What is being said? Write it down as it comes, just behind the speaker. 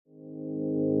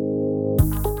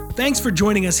Thanks for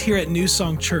joining us here at New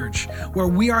Song Church, where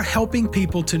we are helping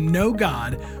people to know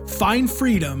God, find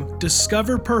freedom,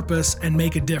 discover purpose, and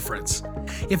make a difference.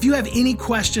 If you have any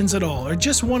questions at all or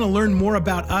just want to learn more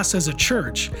about us as a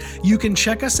church, you can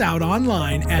check us out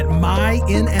online at mynsc.org.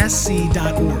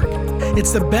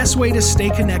 It's the best way to stay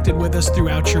connected with us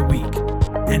throughout your week.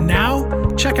 And now,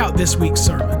 check out this week's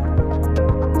sermon.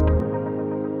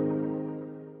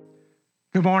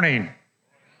 Good morning.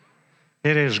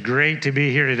 It is great to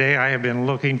be here today. I have been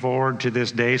looking forward to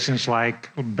this day since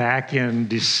back in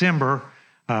December.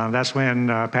 That's when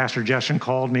Pastor Justin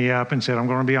called me up and said, I'm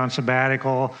going to be on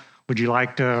sabbatical. Would you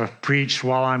like to preach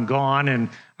while I'm gone? And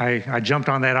I jumped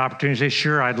on that opportunity and said,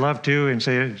 sure, I'd love to. And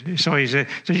so he said,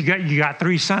 so you got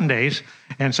 3 Sundays.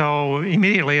 And so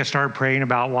immediately I started praying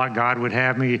about what God would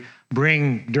have me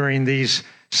bring during these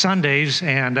Sundays.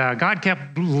 And God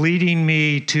kept leading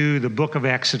me to the book of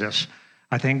Exodus.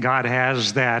 I think God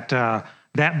has that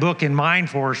book in mind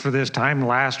for us for this time.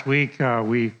 Last week,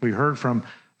 we heard from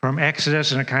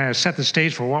Exodus, and it kind of set the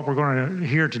stage for what we're going to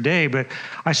hear today. But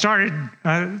I started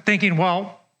thinking,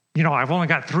 well, you know, I've only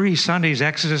got 3 Sundays.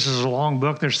 Exodus is a long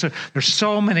book. There's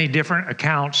so many different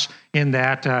accounts in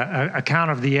that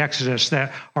account of the Exodus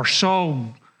that are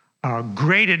so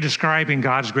great at describing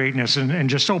God's greatness and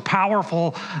just so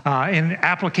powerful in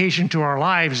application to our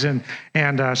lives.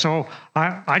 So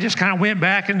I just kind of went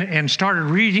back and started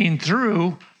reading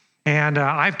through, and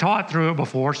I've taught through it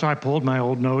before, so I pulled my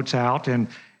old notes out and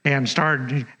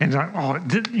started, and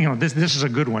this is a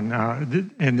good one.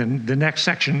 And then the next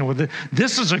section,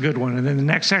 this is a good one. And then the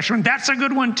next section, that's a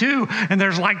good one too. And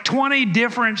there's like 20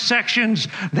 different sections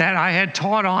that I had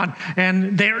taught on,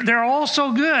 and they're all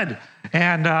so good.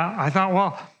 And I thought,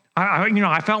 well,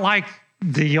 I felt like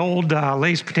the old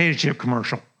Lay's potato chip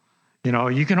commercial. You know,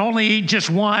 you can only eat just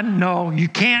one. No, you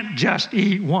can't just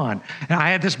eat one. And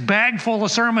I had this bag full of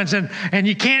sermons, and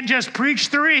you can't just preach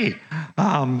 3.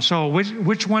 So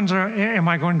which ones am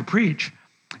I going to preach?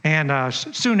 And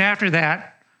soon after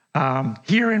that,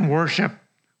 here in worship,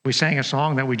 we sang a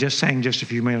song that we just sang just a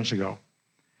few minutes ago.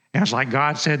 And it's like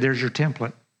God said, there's your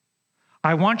template.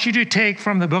 I want you to take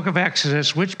from the book of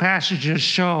Exodus which passages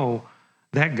show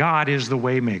that God is the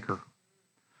way maker.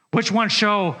 Which ones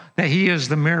show that he is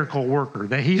the miracle worker,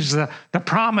 that he's the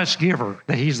promise giver,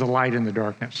 that he's the light in the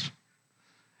darkness.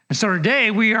 And so today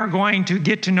we are going to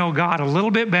get to know God a little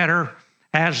bit better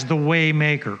as the way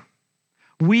maker.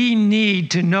 We need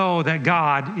to know that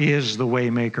God is the way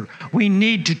maker. We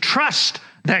need to trust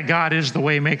that God is the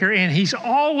way maker, and he's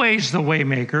always the way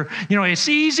maker. You know, it's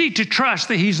easy to trust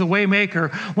that he's the way maker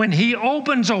when he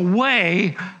opens a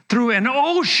way through an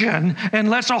ocean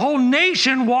and lets a whole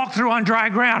nation walk through on dry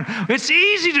ground. It's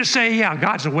easy to say, yeah,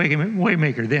 God's a way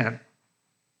maker then.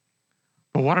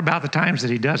 But what about the times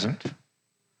that he doesn't?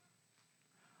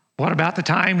 What about the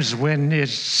times when it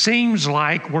seems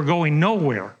like we're going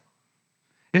nowhere?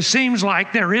 It seems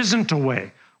like there isn't a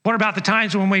way. What about the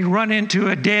times when we run into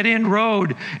a dead-end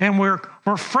road and we're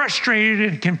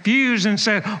frustrated and confused and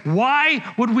say,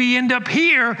 why would we end up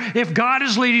here if God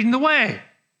is leading the way?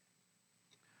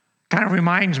 Kind of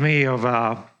reminds me of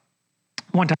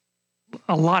one time,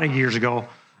 a lot of years ago,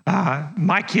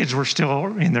 my kids were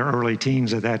still in their early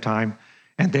teens at that time,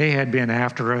 and they had been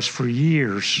after us for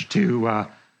years to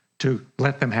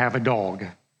let them have a dog.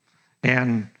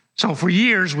 And so for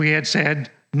years we had said,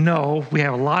 no, we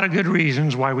have a lot of good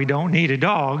reasons why we don't need a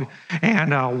dog.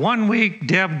 And one week,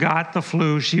 Deb got the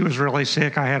flu. She was really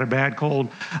sick. I had a bad cold.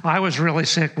 I was really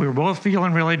sick. We were both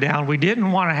feeling really down. We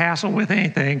didn't want to hassle with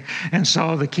anything. And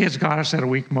so the kids got us at a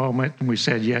weak moment, and we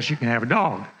said, yes, you can have a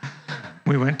dog.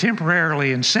 We went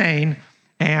temporarily insane.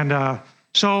 And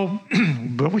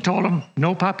but we told them,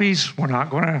 no puppies. We're not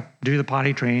going to do the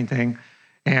potty training thing.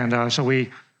 And so we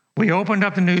opened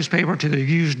up the newspaper to the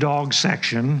used dog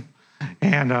section,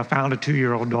 and found a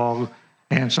 2-year-old dog.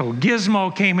 And so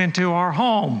Gizmo came into our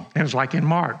home. It was like in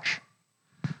March.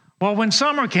 Well, when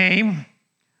summer came,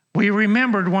 we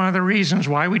remembered one of the reasons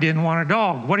why we didn't want a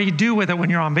dog. What do you do with it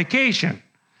when you're on vacation?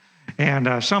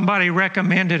 And somebody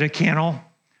recommended a kennel.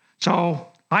 So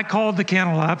I called the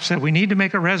kennel up, said we need to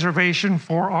make a reservation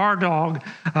for our dog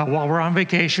while we're on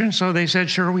vacation. So they said,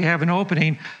 sure, we have an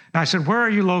opening. And I said, where are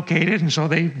you located? And so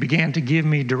they began to give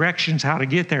me directions how to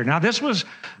get there. Now, this was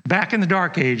back in the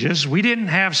dark ages. We didn't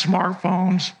have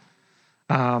smartphones.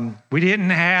 We didn't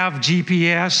have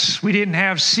GPS. We didn't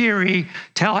have Siri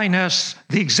telling us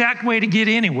the exact way to get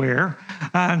anywhere.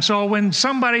 And so when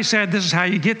somebody said, this is how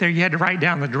you get there, you had to write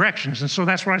down the directions. And so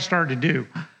that's what I started to do.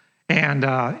 And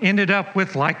ended up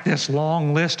with like this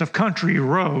long list of country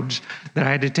roads that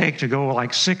I had to take to go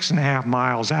like 6.5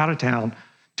 miles out of town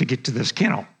to get to this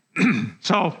kennel.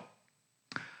 So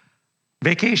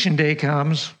vacation day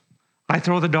comes. I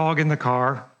throw the dog in the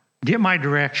car, get my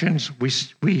directions.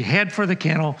 We head for the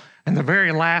kennel, and the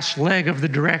very last leg of the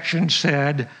directions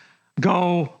said,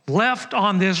 go left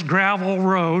on this gravel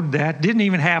road that didn't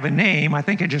even have a name. I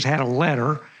think it just had a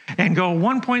letter. And go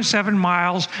 1.7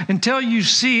 miles until you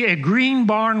see a green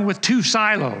barn with 2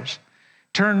 silos.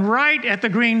 Turn right at the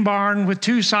green barn with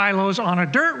 2 silos on a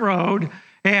dirt road,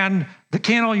 and the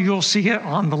kennel, you'll see it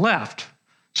on the left.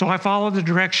 So I followed the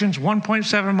directions,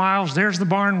 1.7 miles. There's the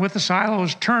barn with the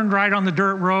silos, turned right on the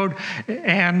dirt road,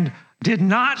 and did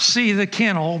not see the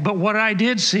kennel. But what I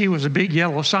did see was a big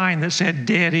yellow sign that said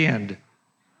dead end.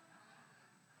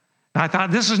 I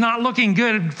thought, this is not looking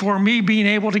good for me being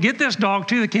able to get this dog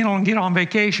to the kennel and get on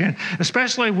vacation,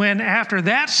 especially when after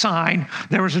that sign,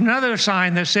 there was another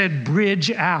sign that said bridge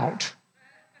out.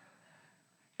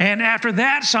 And after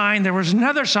that sign, there was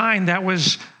another sign that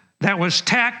was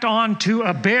tacked on to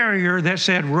a barrier that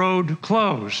said road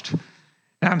closed.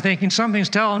 And I'm thinking, something's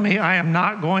telling me I am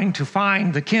not going to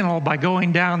find the kennel by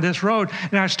going down this road.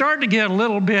 And I started to get a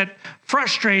little bit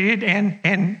frustrated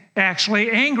and actually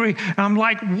angry. I'm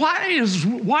like, what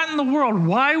in the world?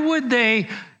 Why would they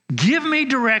give me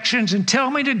directions and tell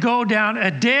me to go down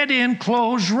a dead-end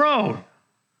closed road?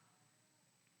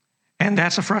 And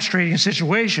that's a frustrating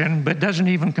situation, but doesn't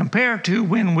even compare to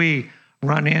when we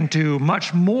run into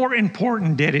much more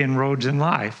important dead-end roads in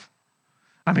life.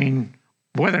 I mean,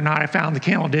 whether or not I found the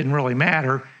kennel didn't really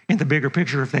matter in the bigger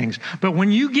picture of things. But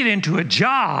when you get into a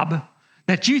job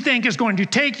that you think is going to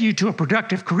take you to a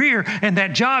productive career, and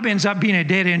that job ends up being a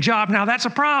dead-end job, now that's a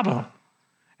problem.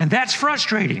 And that's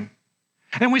frustrating.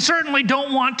 And we certainly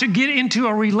don't want to get into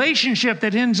a relationship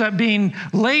that ends up being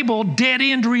labeled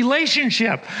dead-end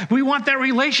relationship. We want that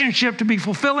relationship to be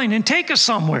fulfilling and take us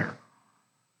somewhere.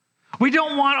 We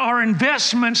don't want our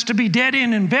investments to be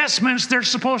dead-end investments. They're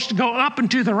supposed to go up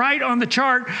and to the right on the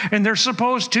chart, and they're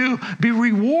supposed to be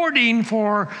rewarding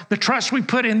for the trust we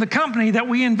put in the company that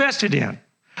we invested in.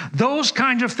 Those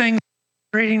kinds of things are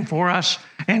frustrating for us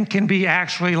and can be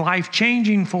actually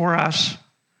life-changing for us.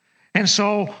 And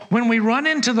so when we run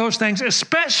into those things,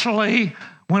 especially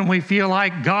when we feel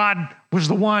like God was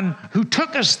the one who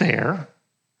took us there,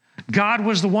 God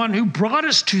was the one who brought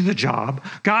us to the job.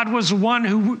 God was the one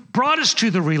who brought us to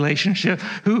the relationship,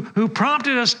 who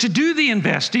prompted us to do the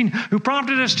investing, who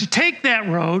prompted us to take that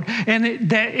road, and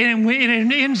it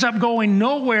ends up going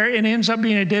nowhere. It ends up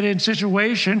being a dead-end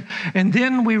situation. And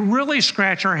then we really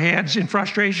scratch our heads in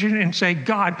frustration and say,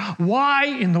 God, why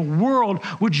in the world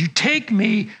would you take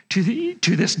me to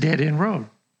this dead-end road?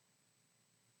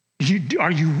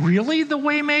 Are you really the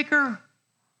way maker?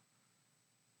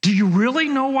 Do you really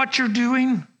know what you're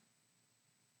doing?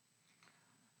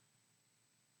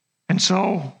 And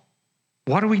so,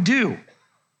 what do?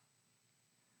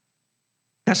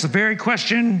 That's the very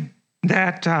question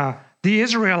that the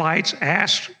Israelites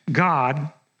asked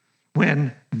God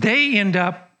when they ended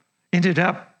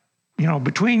up,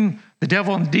 between the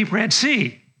devil and the deep Red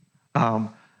Sea.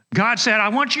 God said, I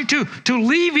want you to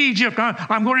leave Egypt.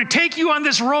 I'm going to take you on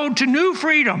this road to new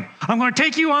freedom. I'm going to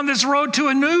take you on this road to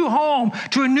a new home,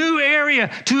 to a new area,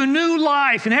 to a new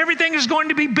life, and everything is going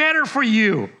to be better for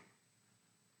you.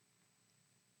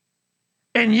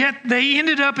 And yet they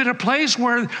ended up at a place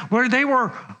where they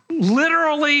were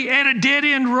literally at a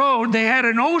dead-end road. They had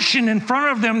an ocean in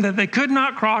front of them that they could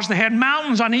not cross. They had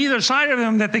mountains on either side of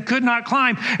them that they could not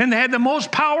climb. And they had the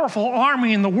most powerful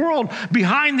army in the world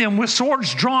behind them with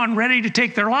swords drawn, ready to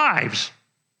take their lives.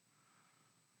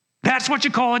 That's what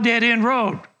you call a dead-end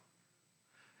road.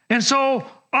 And so,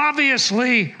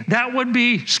 obviously, that would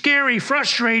be scary,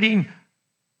 frustrating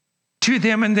to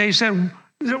them. And they said,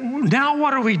 now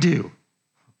what do we do?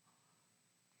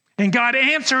 And God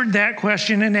answered that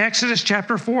question in Exodus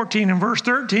chapter 14 and verse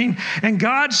 13. And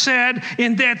God said,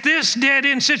 in that this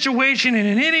dead-end situation and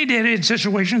in any dead-end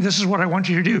situation, this is what I want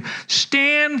you to do.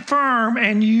 Stand firm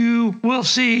and you will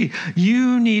see.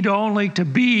 You need only to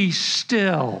be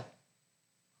still.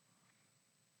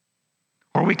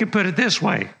 Or we could put it this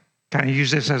way, kind of use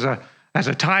this as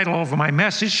a title of my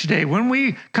message today. When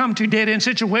we come to dead-end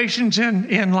situations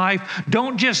in life,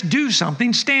 don't just do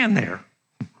something, stand there.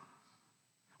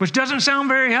 Which doesn't sound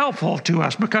very helpful to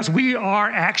us because we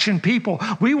are action people.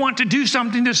 We want to do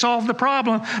something to solve the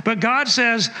problem. But God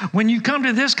says, when you come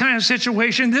to this kind of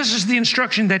situation, this is the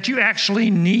instruction that you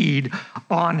actually need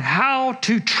on how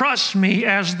to trust me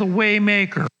as the way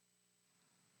maker.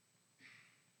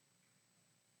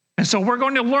 And so we're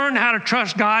going to learn how to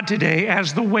trust God today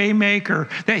as the way maker,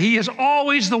 that He is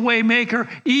always the way maker,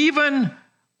 even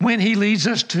when He leads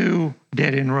us to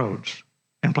dead-end roads.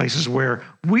 and places where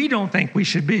we don't think we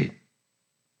should be.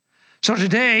 So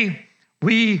today,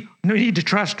 we need to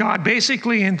trust God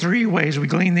basically in three ways. We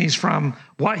glean these from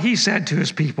what he said to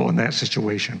his people in that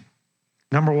situation.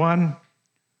 Number one,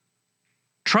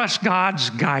 trust God's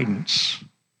guidance.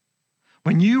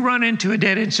 When you run into a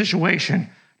dead-end situation,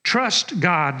 trust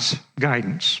God's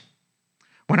guidance.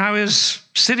 When I was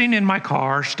sitting in my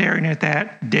car staring at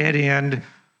that dead-end,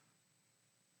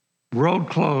 road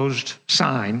closed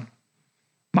sign,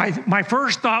 my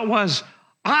first thought was,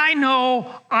 I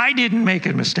know I didn't make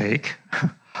a mistake.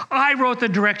 I wrote the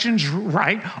directions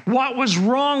right. What was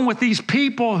wrong with these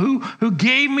people who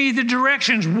gave me the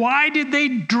directions? Why did they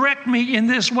direct me in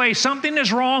this way? Something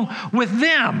is wrong with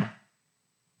them.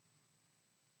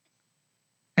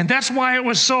 And that's why it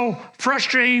was so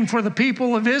frustrating for the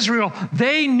people of Israel.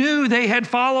 They knew they had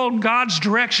followed God's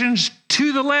directions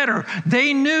to the letter.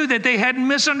 They knew that they had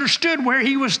misunderstood where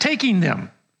he was taking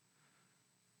them,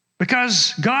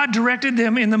 because God directed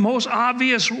them in the most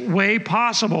obvious way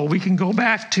possible. We can go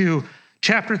back to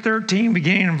chapter 13,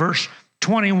 beginning in verse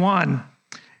 21.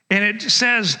 And it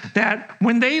says that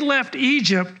when they left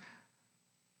Egypt,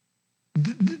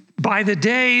 by the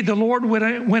day, the Lord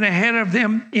went ahead of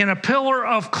them in a pillar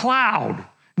of cloud.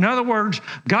 In other words,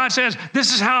 God says,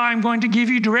 this is how I'm going to give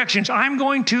you directions. I'm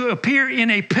going to appear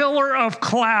in a pillar of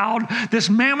cloud,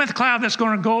 this mammoth cloud that's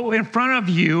going to go in front of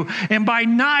you. And by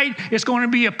night, it's going to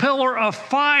be a pillar of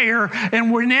fire.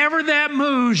 And whenever that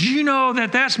moves, you know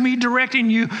that that's me directing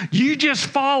you. You just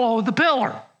follow the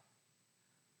pillar.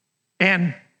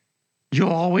 And you'll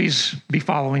always be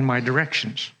following my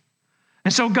directions.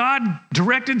 And so God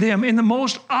directed them in the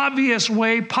most obvious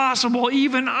way possible.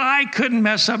 Even I couldn't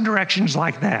mess up directions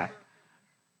like that.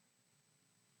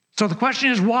 So the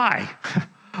question is why?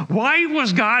 Why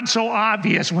was God so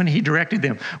obvious when he directed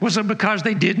them? Was it because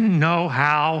they didn't know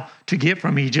how to get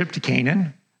from Egypt to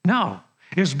Canaan? No,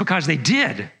 it was because they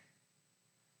did.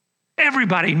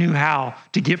 Everybody knew how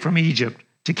to get from Egypt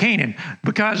to Canaan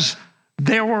because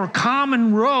there were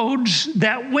common roads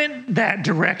that went that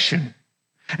direction.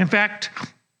 In fact,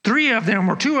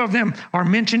 two of them are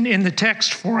mentioned in the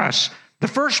text for us. The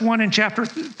first one in chapter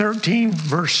 13,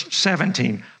 verse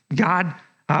 17. God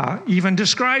even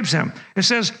describes them. It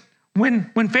says,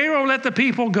 when Pharaoh let the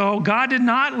people go, God did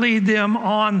not lead them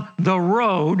on the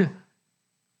road.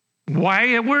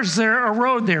 Why was there a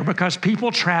road there? Because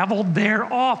people traveled there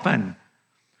often.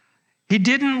 He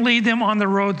didn't lead them on the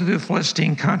road to the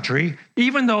Philistine country,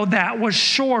 even though that was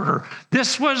shorter.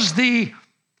 This was the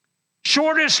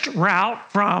shortest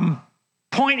route from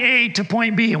point A to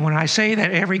point B. And when I say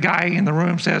that, every guy in the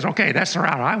room says, okay, that's the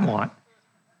route I want.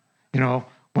 You know,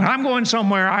 when I'm going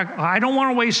somewhere, I don't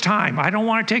want to waste time. I don't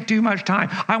want to take too much time.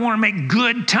 I want to make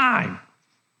good time.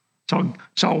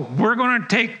 So we're going to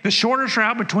take the shortest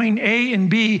route between A and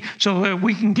B so that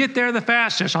we can get there the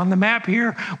fastest. On the map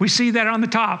here, we see that on the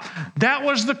top. That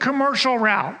was the commercial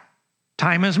route.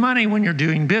 Time is money when you're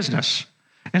doing business.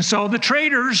 And so the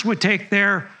traders would take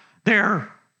their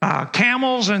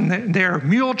camels and their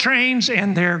mule trains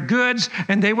and their goods,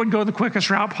 and they would go the quickest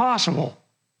route possible.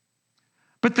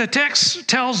 But the text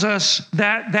tells us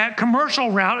that that commercial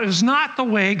route is not the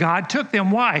way God took them.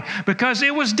 Why? Because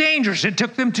it was dangerous. It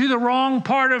took them to the wrong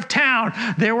part of town.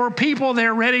 There were people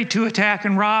there ready to attack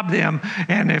and rob them.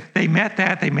 And if they met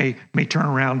that, they may turn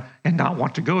around and not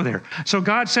want to go there. So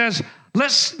God says,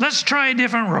 let's try a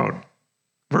different road.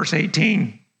 Verse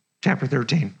 18, chapter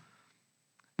 13.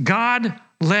 God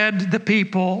led the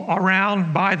people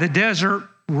around by the desert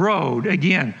road.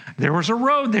 Again, there was a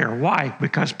road there. Why?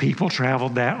 Because people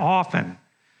traveled that often.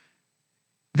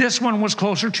 This one was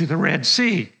closer to the Red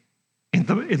Sea, in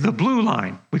the blue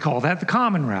line. We call that the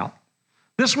common route.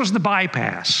 This was the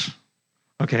bypass.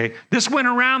 Okay, this went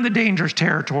around the dangerous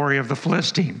territory of the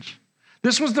Philistines.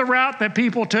 This was the route that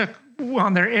people took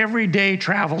on their everyday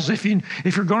travels. If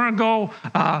you're going to go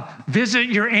visit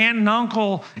your aunt and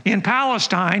uncle in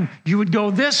Palestine, you would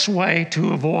go this way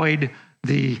to avoid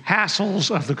the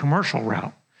hassles of the commercial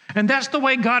route. And that's the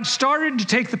way God started to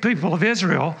take the people of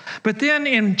Israel. But then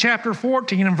in chapter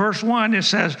 14 and verse 1, it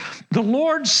says, the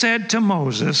Lord said to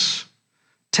Moses,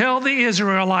 tell the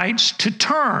Israelites to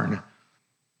turn.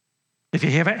 If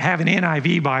you have an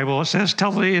NIV Bible, it says,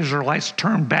 tell the Israelites to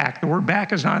turn back. The word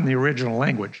back is not in the original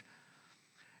language.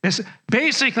 It's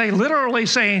basically literally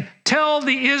saying, tell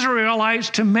the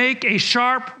Israelites to make a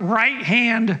sharp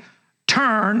right-hand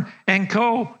turn and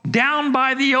go down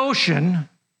by the ocean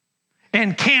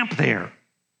and camp there.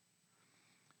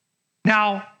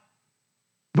 Now,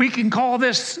 We can call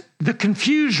this the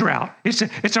confused route. It's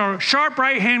a sharp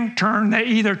right-hand turn that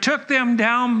either took them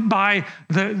down by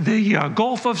the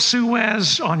Gulf of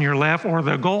Suez on your left or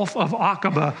the Gulf of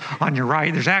Aqaba on your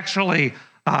right. There's actually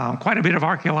quite a bit of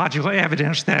archaeological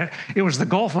evidence that it was the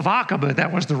Gulf of Aqaba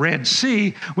that was the Red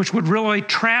Sea, which would really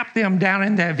trap them down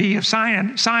in that V of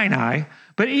Sinai.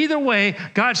 But either way,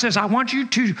 God says, I want you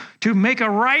to make a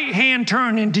right-hand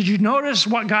turn. And did you notice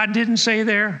what God didn't say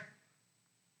there?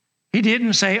 He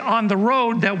didn't say on the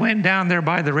road that went down there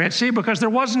by the Red Sea, because there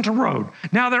wasn't a road.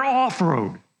 Now they're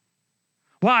off-road.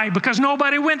 Why? Because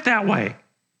nobody went that way.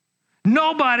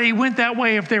 Nobody went that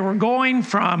way if they were going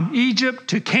from Egypt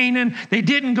to Canaan. They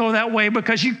didn't go that way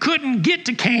because you couldn't get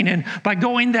to Canaan by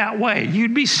going that way.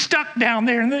 You'd be stuck down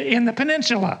there in the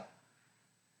peninsula.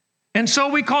 And so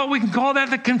we can call that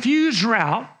the confused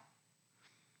route,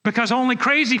 because only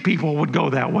crazy people would go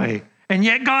that way. And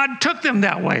yet God took them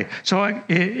that way. So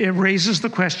it raises the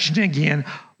question again,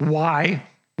 why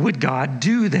would God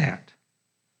do that?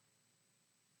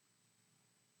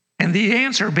 And the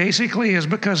answer basically is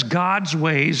because God's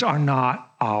ways are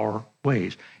not our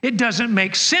ways. It doesn't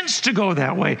make sense to go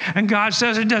that way. And God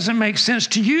says it doesn't make sense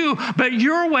to you, but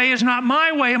your way is not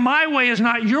my way, and my way is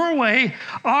not your way.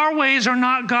 Our ways are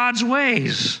not God's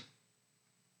ways.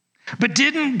 But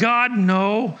didn't God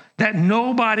know that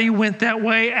nobody went that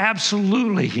way?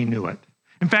 Absolutely, he knew it.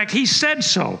 In fact, he said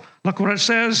so. Look what it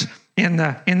says in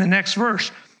the next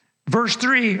verse. Verse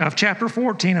 3 of chapter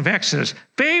 14 of Exodus.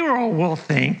 Pharaoh will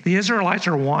think the Israelites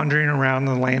are wandering around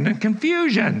the land in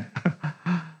confusion.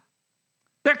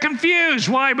 They're confused.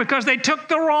 Why? Because they took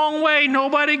the wrong way.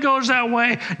 Nobody goes that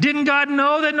way. Didn't God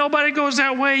know that nobody goes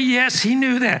that way? Yes, he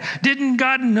knew that. Didn't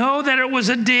God know that it was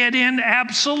a dead end?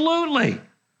 Absolutely.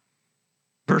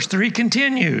 Verse 3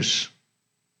 continues.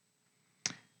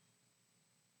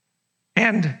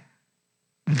 And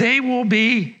they will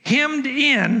be hemmed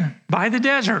in by the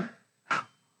desert.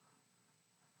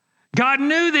 God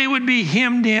knew they would be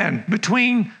hemmed in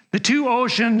between the two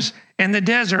oceans and the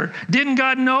desert. Didn't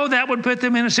God know that would put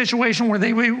them in a situation where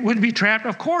they would be trapped?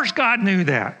 Of course God knew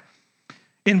that.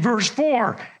 In verse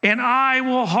 4, and I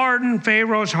will harden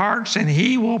Pharaoh's hearts, and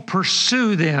he will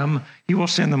pursue them. He will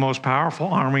send the most powerful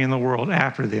army in the world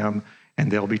after them, and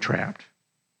they'll be trapped.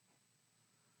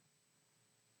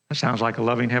 That sounds like a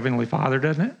loving Heavenly Father,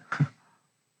 doesn't it?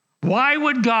 Why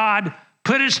would God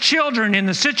put his children in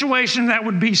the situation that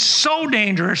would be so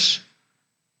dangerous,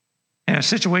 and a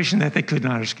situation that they could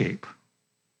not escape?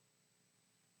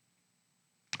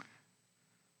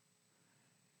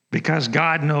 Because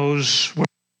God knows where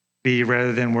we be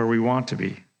rather than where we want to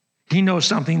be. He knows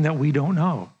something that we don't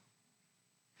know.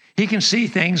 He can see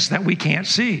things that we can't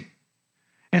see.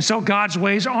 And so God's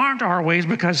ways aren't our ways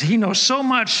because he knows so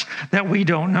much that we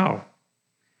don't know,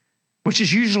 which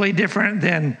is usually different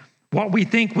than what we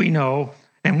think we know,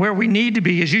 and where we need to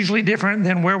be is usually different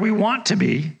than where we want to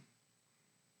be.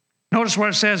 Notice what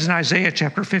it says in Isaiah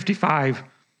chapter 55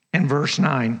 and verse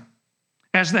 9.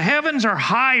 As the heavens are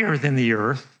higher than the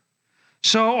earth,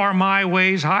 so are my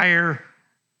ways higher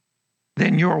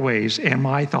than your ways, and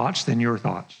my thoughts than your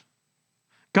thoughts.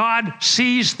 God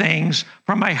sees things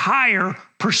from a higher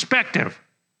perspective.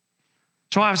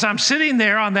 So as I'm sitting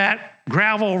there on that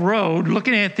gravel road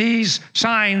looking at these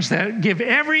signs that give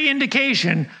every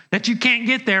indication that you can't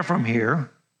get there from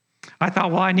here, I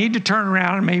thought, well, I need to turn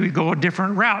around and maybe go a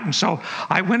different route. And so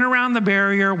I went around the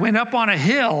barrier, went up on a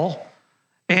hill.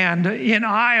 And in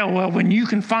Iowa, when you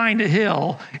can find a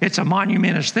hill, it's a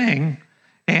monumentous thing.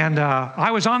 And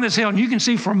I was on this hill, and you can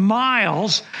see for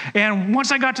miles. And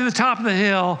once I got to the top of the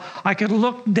hill, I could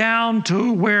look down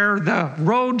to where the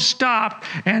road stopped.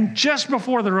 And just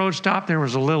before the road stopped, there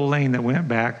was a little lane that went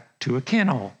back to a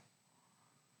kennel.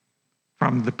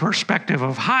 From the perspective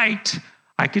of height,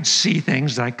 I could see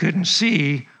things that I couldn't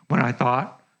see when I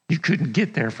thought you couldn't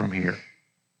get there from here.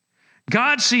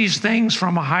 God sees things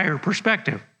from a higher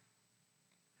perspective.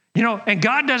 You know, and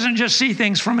God doesn't just see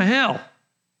things from a hill.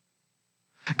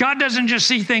 God doesn't just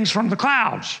see things from the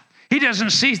clouds. He doesn't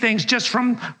see things just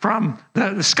from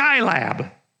the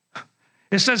Skylab.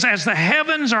 It says, as the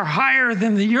heavens are higher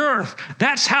than the earth,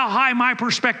 that's how high my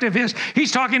perspective is.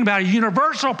 He's talking about a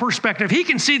universal perspective. He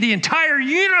can see the entire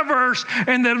universe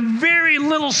and the very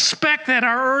little speck that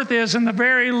our earth is and the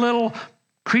very little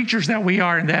creatures that we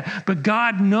are in that. But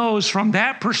God knows from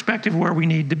that perspective where we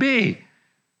need to be.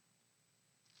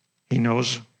 He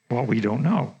knows what we don't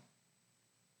know.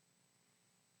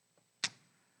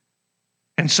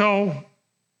 And so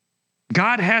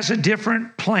God has a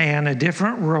different plan, a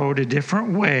different road, a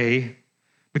different way,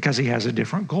 because he has a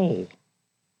different goal.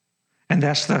 And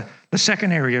that's the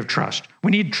second area of trust.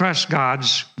 We need to trust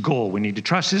God's goal. We need to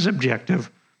trust his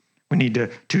objective. We need to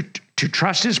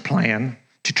trust his plan,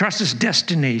 to trust his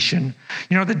destination.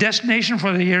 You know, the destination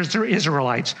for the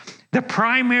Israelites, the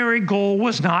primary goal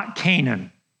was not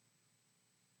Canaan.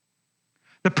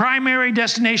 The primary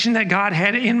destination that God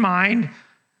had in mind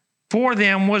for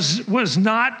them was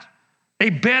not a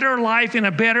better life in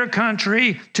a better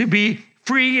country to be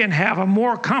free and have a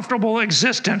more comfortable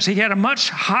existence. He had a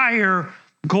much higher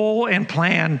goal and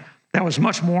plan that was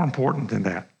much more important than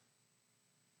that.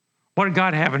 What did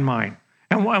God have in mind?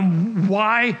 And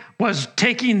why was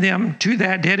taking them to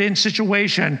that dead-end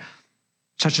situation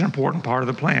such an important part of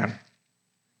the plan?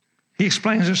 He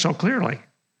explains it so clearly.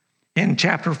 In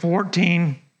chapter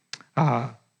 14,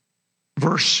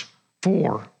 verse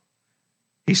 4,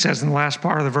 he says in the last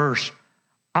part of the verse,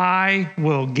 I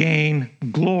will gain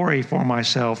glory for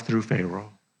myself through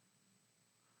Pharaoh.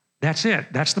 That's it.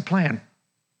 That's the plan.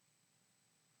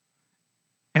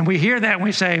 And we hear that and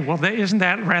we say, well, isn't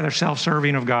that rather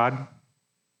self-serving of God?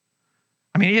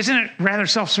 I mean, isn't it rather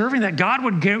self-serving that God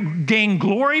would gain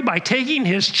glory by taking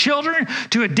his children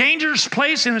to a dangerous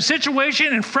place in a situation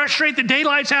and frustrate the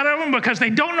daylights out of them because they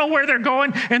don't know where they're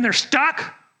going and they're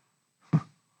stuck?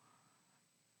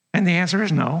 And the answer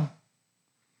is no.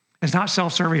 It's not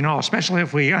self-serving at all, especially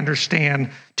if we understand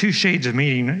two shades of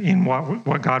meaning in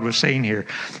what God was saying here.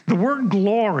 The word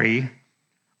glory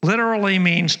literally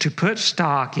means to put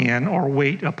stock in or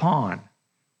wait upon,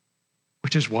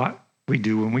 which is what we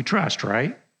do when we trust,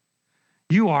 right?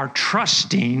 You are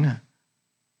trusting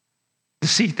the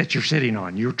seat that you're sitting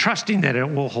on. You're trusting that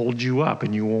it will hold you up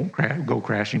and you won't go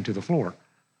crashing to the floor.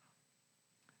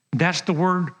 That's the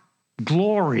word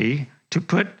glory, to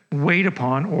put weight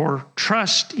upon or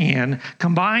trust in,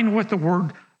 combined with the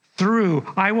word through.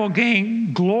 I will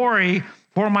gain glory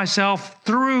for myself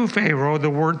through Pharaoh. The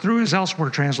word through is elsewhere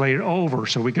translated over,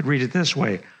 so we could read it this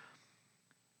way.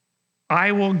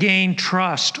 I will gain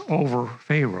trust over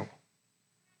Pharaoh.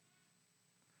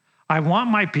 I want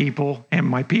my people, and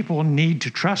my people need to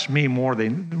trust me more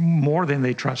than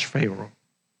they trust Pharaoh.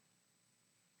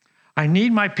 I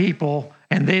need my people,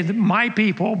 and my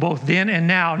people, both then and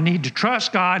now, need to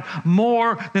trust God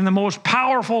more than the most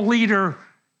powerful leader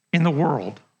in the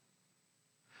world.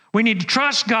 We need to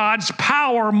trust God's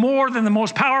power more than the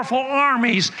most powerful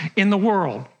armies in the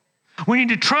world. We need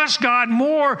to trust God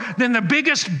more than the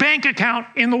biggest bank account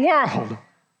in the world.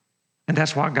 And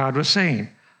that's what God was saying.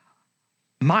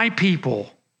 My people,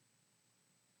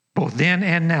 both then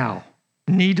and now,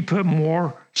 need to put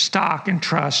more stock and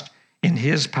trust in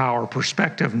his power,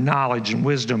 perspective, knowledge, and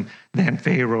wisdom than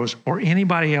Pharaoh's or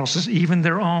anybody else's, even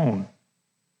their own.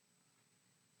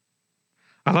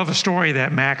 I love a story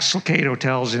that Max Lucado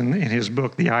tells in his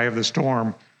book, The Eye of the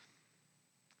Storm.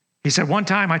 He said, one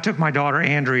time I took my daughter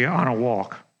Andrea on a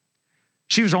walk.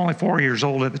 She was only 4 years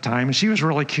old at the time, and she was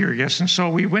really curious, and so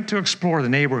we went to explore the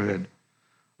neighborhood.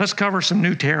 Let's cover some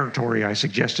new territory, I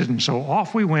suggested, and so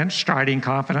off we went, striding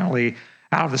confidently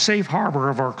out of the safe harbor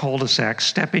of our cul-de-sac,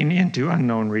 stepping into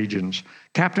unknown regions.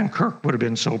 Captain Kirk would have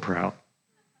been so proud.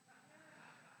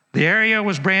 The area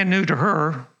was brand new to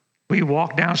her. We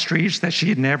walked down streets that she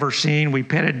had never seen. We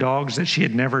petted dogs that she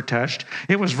had never touched.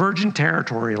 It was virgin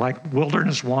territory, like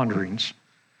wilderness wanderings.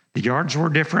 The yards were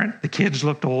different. The kids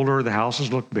looked older. The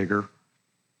houses looked bigger.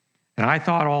 And I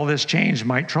thought all this change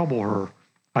might trouble her.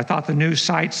 I thought the new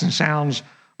sights and sounds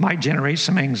might generate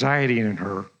some anxiety in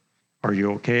her. Are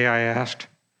you okay? I asked.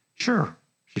 Sure,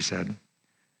 she said.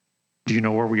 Do you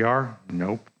know where we are?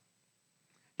 Nope.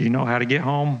 Do you know how to get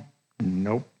home?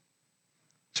 Nope.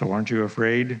 So aren't you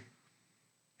afraid?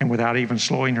 And without even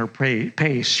slowing her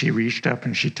pace, she reached up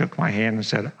and she took my hand and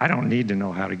said, I don't need to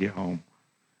know how to get home.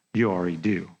 You already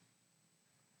do.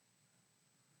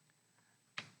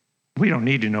 We don't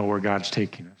need to know where God's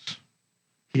taking us.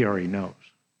 He already knows.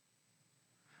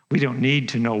 We don't need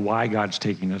to know why God's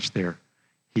taking us there.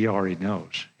 He already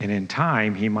knows. And in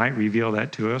time, he might reveal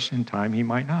that to us. In time, he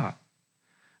might not.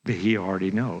 But he already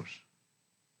knows.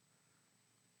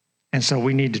 And so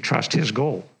we need to trust his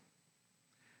goal.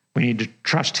 We need to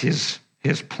trust his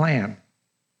plan.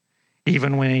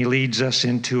 Even when he leads us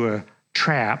into a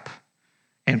trap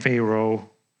and Pharaoh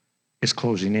is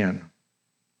closing in.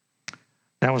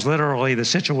 That was literally the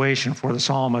situation for the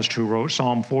psalmist who wrote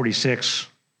Psalm 46.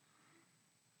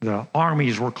 The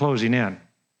armies were closing in.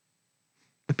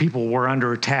 The people were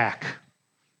under attack.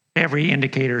 Every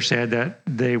indicator said that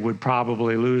they would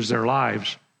probably lose their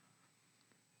lives.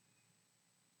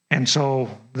 And so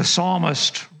the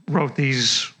psalmist wrote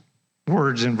these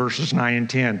words in verses 9 and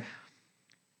 10.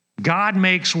 God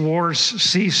makes wars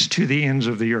cease to the ends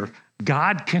of the earth.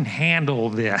 God can handle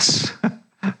this.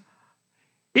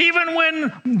 Even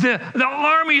when the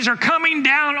armies are coming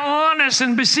down on us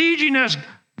and besieging us,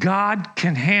 God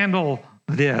can handle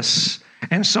this.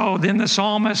 And so then the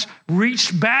psalmist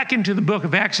reached back into the book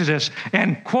of Exodus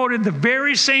and quoted the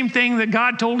very same thing that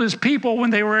God told his people when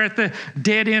they were at the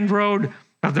dead end road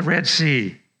of the Red Sea.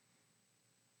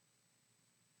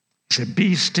 He said,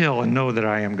 "Be still and know that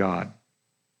I am God.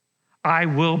 I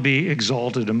will be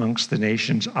exalted amongst the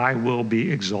nations. I will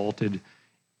be exalted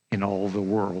in all the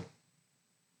world.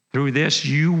 Through this,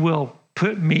 you will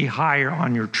put me higher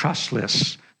on your trust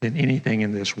list than anything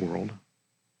in this world."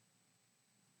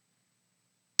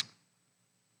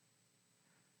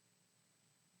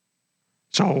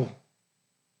 So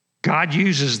God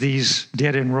uses these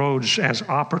dead-end roads as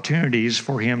opportunities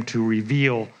for him to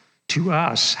reveal to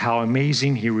us how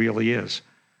amazing he really is.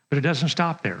 But it doesn't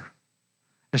stop there.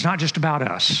 It's not just about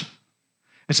us.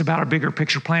 It's about a bigger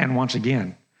picture plan once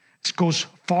again. It goes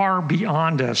far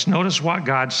beyond us. Notice what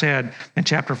God said in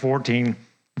chapter 14,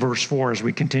 verse 4, as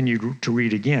we continue to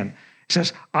read again. It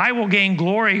says, "I will gain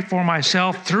glory for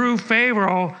myself through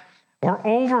Pharaoh," or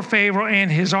over Pharaoh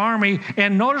and his army.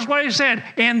 And notice what he said,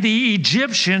 "And the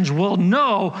Egyptians will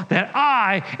know that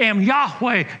I am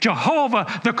Yahweh,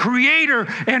 Jehovah, the creator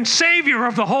and savior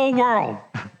of the whole world."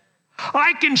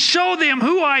 I can show them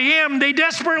who I am. They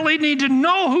desperately need to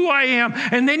know who I am,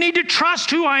 and they need to trust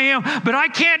who I am. But I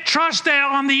can't trust that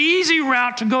on the easy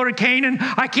route to go to Canaan.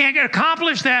 I can't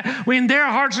accomplish that in their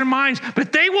hearts and minds.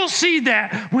 But they will see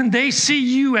that when they see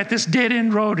you at this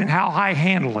dead-end road and how I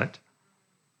handle it.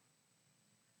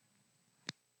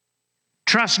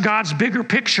 Trust God's bigger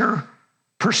picture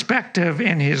perspective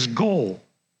and his goal.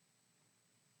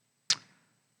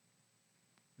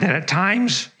 That at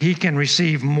times he can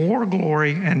receive more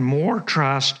glory and more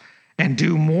trust and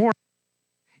do more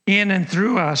in and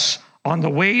through us on the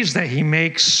ways that he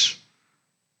makes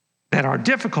that are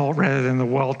difficult rather than the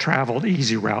well-traveled,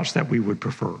 easy routes that we would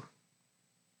prefer.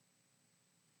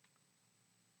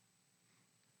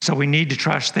 So we need to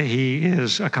trust that he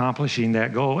is accomplishing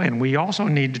that goal, and we also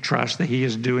need to trust that he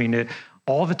is doing it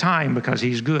all the time because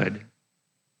he's good.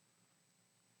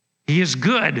 He is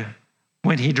good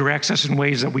when he directs us in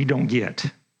ways that we don't get.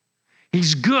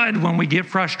 He's good when we get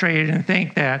frustrated and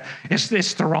think that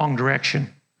it's the wrong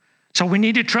direction. So we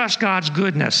need to trust God's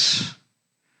goodness.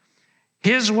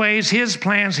 His ways, his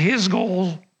plans, his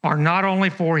goals are not only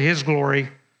for his glory,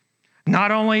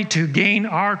 not only to gain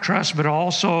our trust, but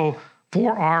also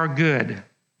for our good.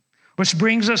 Which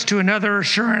brings us to another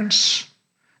assurance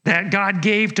that God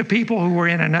gave to people who were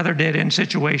in another dead-end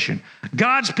situation.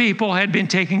 God's people had been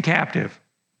taken captive.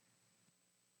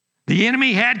 The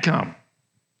enemy had come.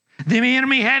 The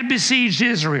enemy had besieged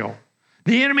Israel.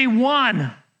 The enemy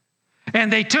won.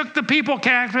 And they took the people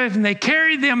captive and they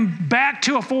carried them back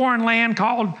to a foreign land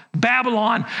called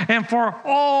Babylon. And for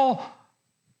all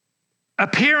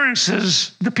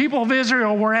appearances, the people of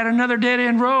Israel were at another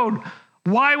dead-end road.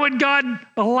 Why would God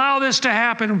allow this to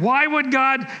happen? Why would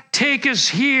God take us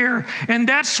here? And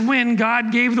that's when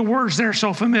God gave the words that are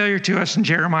so familiar to us in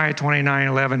Jeremiah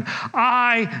 29:11.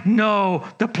 "I know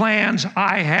the plans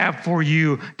I have for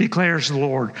you, declares the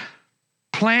Lord."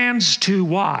 Plans to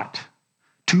what?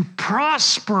 To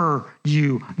prosper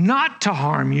you, not to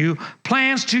harm you.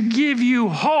 Plans to give you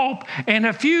hope and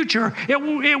a future.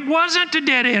 It wasn't a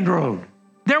dead-end road.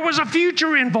 There was a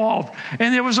future involved,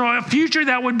 and there was a future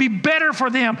that would be better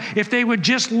for them if they would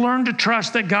just learn to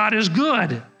trust that God is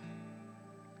good,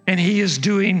 and he is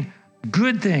doing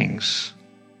good things.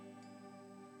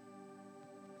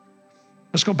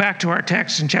 Let's go back to our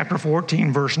text in chapter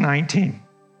 14, verse 19.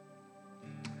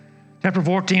 Chapter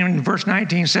 14, verse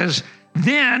 19 says,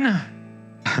 "Then,"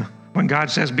 when God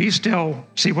says, "Be still,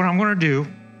 see what I'm going to do,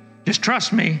 just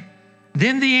trust me,"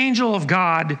 "then the angel of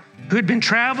God, who had been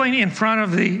traveling in front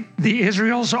of the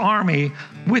Israel's army,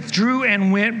 withdrew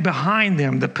and went behind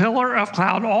them. The pillar of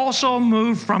cloud also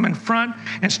moved from in front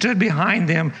and stood behind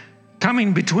them,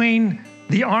 coming between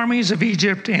the armies of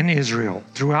Egypt and Israel.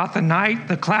 Throughout the night,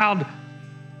 the cloud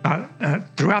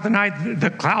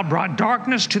brought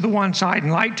darkness to the one side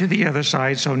and light to the other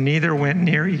side, so neither went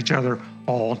near each other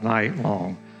all night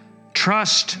long."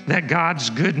 Trust that God's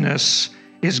goodness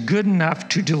is good enough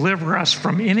to deliver us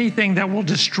from anything that will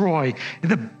destroy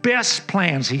the best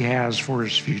plans he has for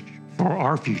his future, for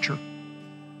our future.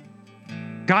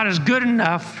 God is good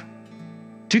enough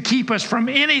to keep us from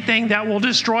anything that will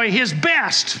destroy his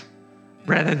best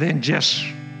rather than just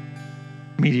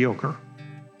mediocre.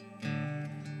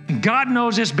 And God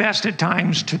knows it's best at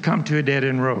times to come to a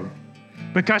dead-end road.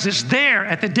 Because it's there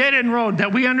at the dead-end road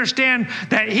that we understand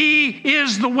that He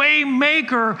is the way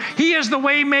maker. He is the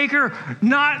way maker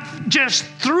not just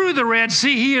through the Red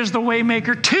Sea. He is the way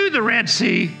maker to the Red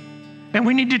Sea. And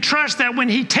we need to trust that when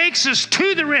He takes us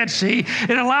to the Red Sea,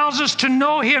 it allows us to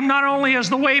know Him not only as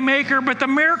the way maker, but the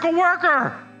miracle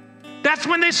worker. That's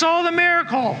when they saw the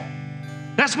miracle.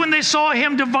 That's when they saw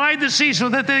Him divide the sea so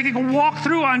that they could walk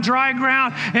through on dry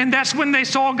ground. And that's when they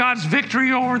saw God's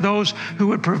victory over those who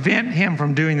would prevent Him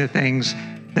from doing the things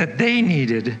that they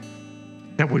needed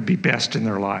that would be best in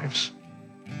their lives.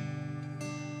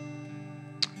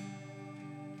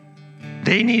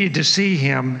 They needed to see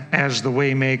Him as the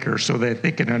way maker so that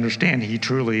they could understand He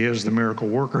truly is the miracle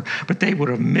worker. But they would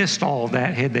have missed all of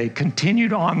that had they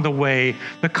continued on the way,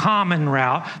 the common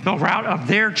route, the route of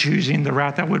their choosing, the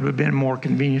route that would have been more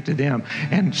convenient to them,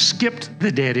 and skipped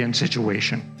the dead-end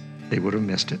situation. They would have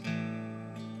missed it.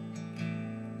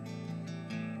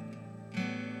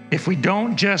 If we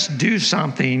don't just do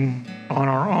something on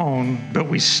our own, but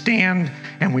we stand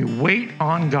and we wait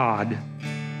on God,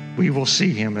 we will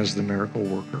see Him as the miracle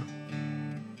worker.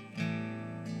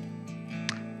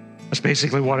 That's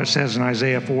basically what it says in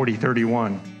Isaiah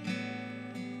 40:31.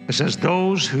 It says,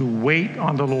 "Those who wait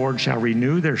on the Lord shall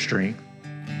renew their strength.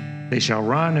 They shall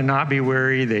run and not be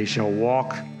weary. They shall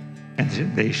walk and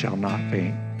they shall not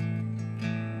faint."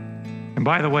 And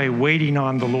by the way, waiting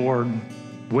on the Lord,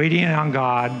 waiting on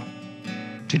God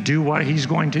to do what He's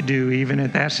going to do, even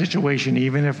at that situation,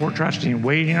 even if we're trusting,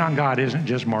 waiting on God isn't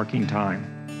just marking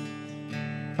time.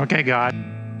 Okay, God.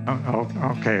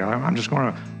 Okay, I'm just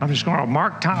going to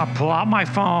mark time. Pull out my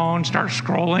phone, start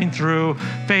scrolling through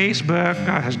Facebook.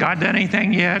 Has God done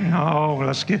anything yet? No.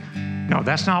 No,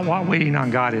 that's not what waiting on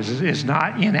God is. It's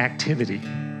not inactivity.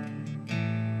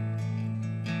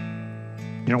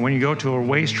 You know, when you go to a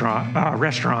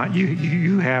restaurant,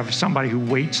 you have somebody who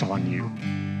waits on you.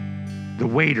 The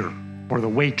waiter or the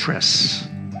waitress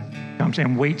comes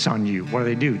and waits on you. What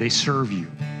do? They serve you.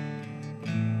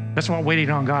 That's what waiting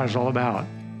on God is all about.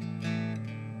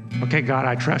 Okay, God,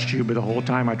 I trust You, but the whole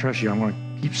time I trust You, I'm going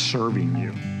to keep serving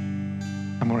You.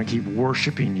 I'm going to keep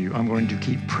worshiping You. I'm going to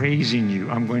keep praising You.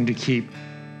 I'm going to keep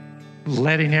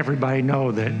letting everybody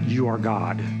know that You are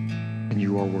God and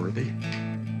You are worthy.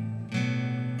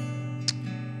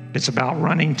 It's about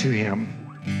running to Him.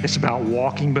 It's about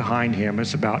walking behind Him.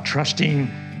 It's about trusting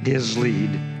His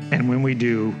lead. And when we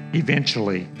do,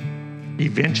 eventually,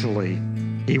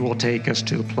 He will take us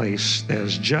to a place that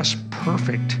is just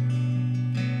perfect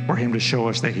for Him to show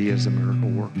us that He is the miracle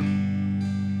worker.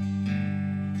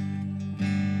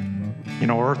 You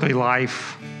know, earthly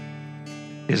life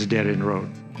is a dead-end road.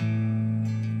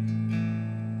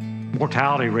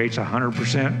 Mortality rate's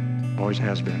 100%, always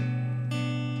has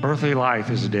been. Earthly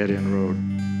life is a dead-end road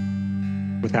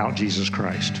without Jesus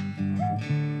Christ.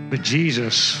 But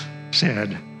Jesus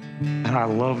said, and I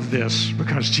love this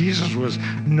because Jesus was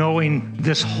knowing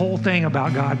this whole thing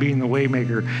about God being the way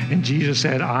maker. And Jesus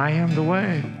said, I am the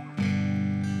way.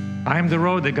 I am the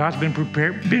road that God's been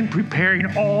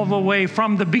preparing all the way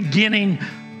from the beginning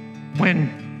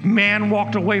when man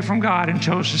walked away from God and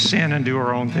chose to sin and do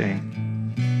our own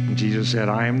thing. And Jesus said,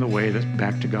 I am the way that's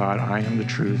back to God. I am the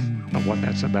truth of what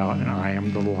that's about, and I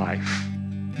am the life.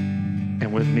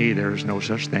 And with me, there's no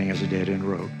such thing as a dead-end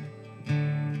road.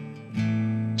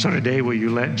 So today, will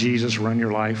you let Jesus run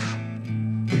your life?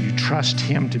 Will you trust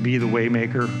Him to be the way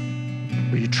maker?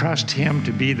 Will you trust Him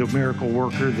to be the miracle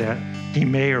worker that He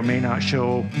may or may not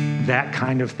show that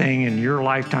kind of thing in your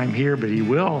lifetime here, but He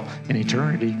will in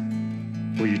eternity?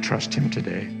 Will you trust Him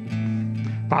today?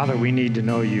 Father, we need to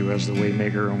know You as the way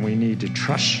maker, and we need to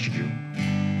trust You.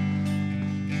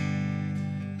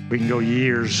 We can go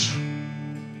years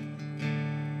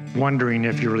wondering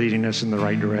if You're leading us in the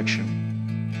right direction.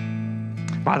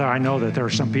 Father, I know that there are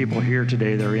some people here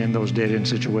today that are in those dead-end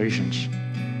situations.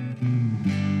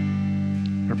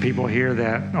 There are people here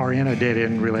that are in a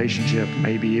dead-end relationship,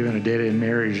 maybe even a dead-end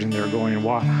marriage, and they're going,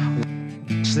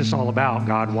 what's this all about,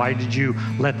 God? Why did You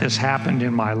let this happen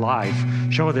in my life?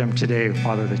 Show them today,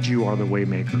 Father, that You are the way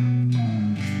maker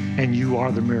and You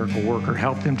are the miracle worker.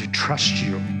 Help them to trust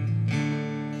You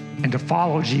and to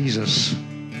follow Jesus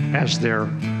as their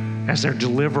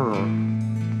deliverer,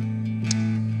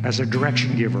 as a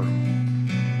direction giver.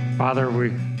 Father,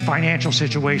 financial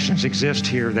situations exist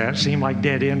here that seem like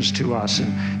dead ends to us,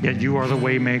 and yet You are the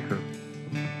way maker.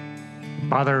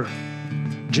 Father,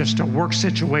 just work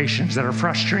situations that are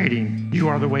frustrating, You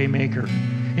are the way maker.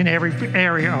 In every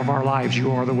area of our lives,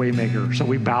 You are the way maker. So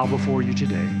we bow before You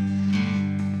today.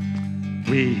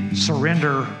 We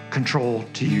surrender control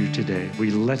to You today. We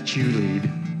let You lead,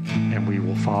 and we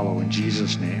will follow in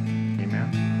Jesus' name.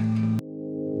 Amen.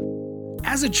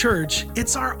 As a church,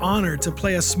 it's our honor to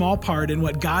play a small part in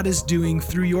what God is doing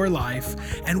through your life,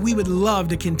 and we would love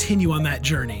to continue on that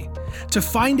journey. To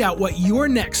find out what your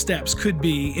next steps could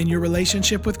be in your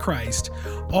relationship with Christ,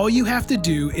 all you have to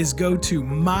do is go to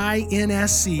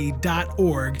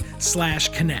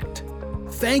mynsc.org/connect.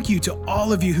 Thank you to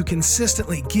all of you who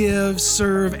consistently give,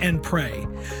 serve, and pray.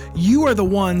 You are the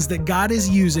ones that God is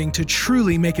using to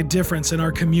truly make a difference in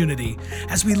our community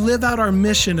as we live out our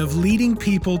mission of leading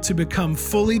people to become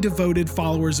fully devoted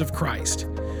followers of Christ.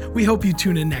 We hope you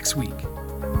tune in next week.